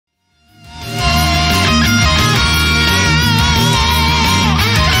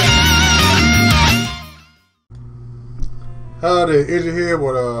thought they ended here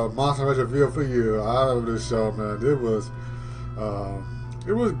with a monster review for you. I love this show, man. It was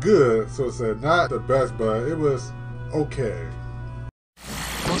good, so to say. Not the best, but it was okay.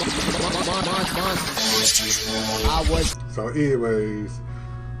 So anyways,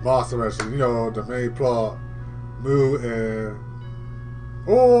 Monster Rescue, you know, the main plot, Moo and,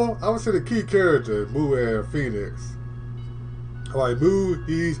 or I would say the key character, Moo and Phoenix. Like Moo,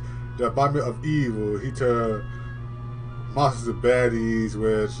 he's the embodiment of evil. He turned monsters to baddies,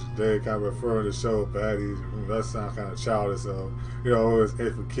 which they kind of refer to the show baddies. That sounds kind of childish, so, you know, it's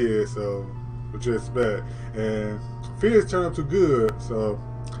aimed for kids, so what you expect. And Phoenix turned up to good, so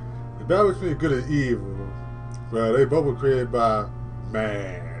the battle between good and evil. Well, they both were created by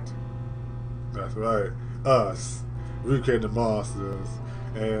man. That's right, us. We created the monsters.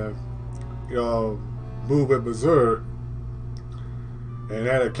 And, you know, Moo went berserk and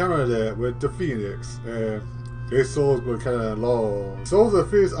had to counter that with the Phoenix. And their souls were kind of long. Souls of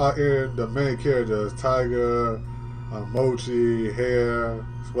the Phoenix are in the main characters: Tiger, Mochi, Hare,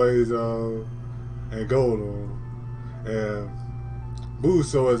 Suezo, and Golem. And Moo's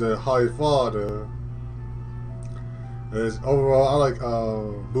soul is a High Father. Overall, I like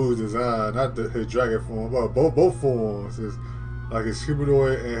Moo's design, not his dragon form. Well, both forms, like his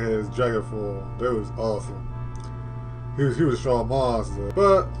humanoid and his dragon form. That was awesome. He was a strong monster,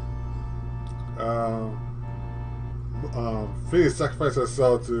 but Phoenix sacrificed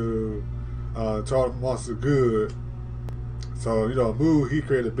herself to turn the monster good. So, you know, Moo, he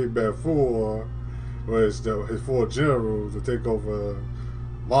created a big bad four, which his four generals to take over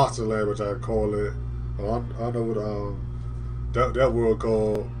Monster Land, which I call it. I don't know what that world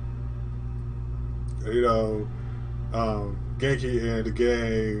called. You know, Genki and the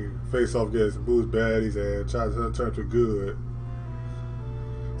gang face off against Moo's baddies and try to turn to good.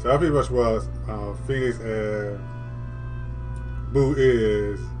 So that pretty much was Phoenix and Moo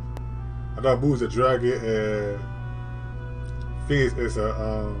is. I know Moo's a dragon and Phoenix is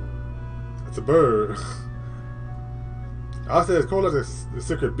it's a bird. I say it's called like the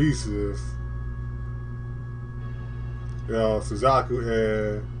Secret Beasts. You know, Suzaku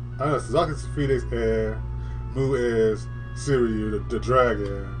and I don't know, Suzaku's Phoenix and Moo is Siriu, the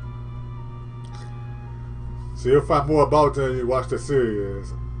dragon. So you'll find more about them when you watch the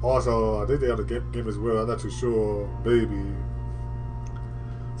series. Also, I think they have the game as well. I'm not too sure, maybe.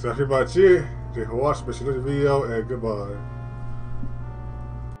 So that's pretty much it. Thank you for watching. Make sure you like the video and goodbye.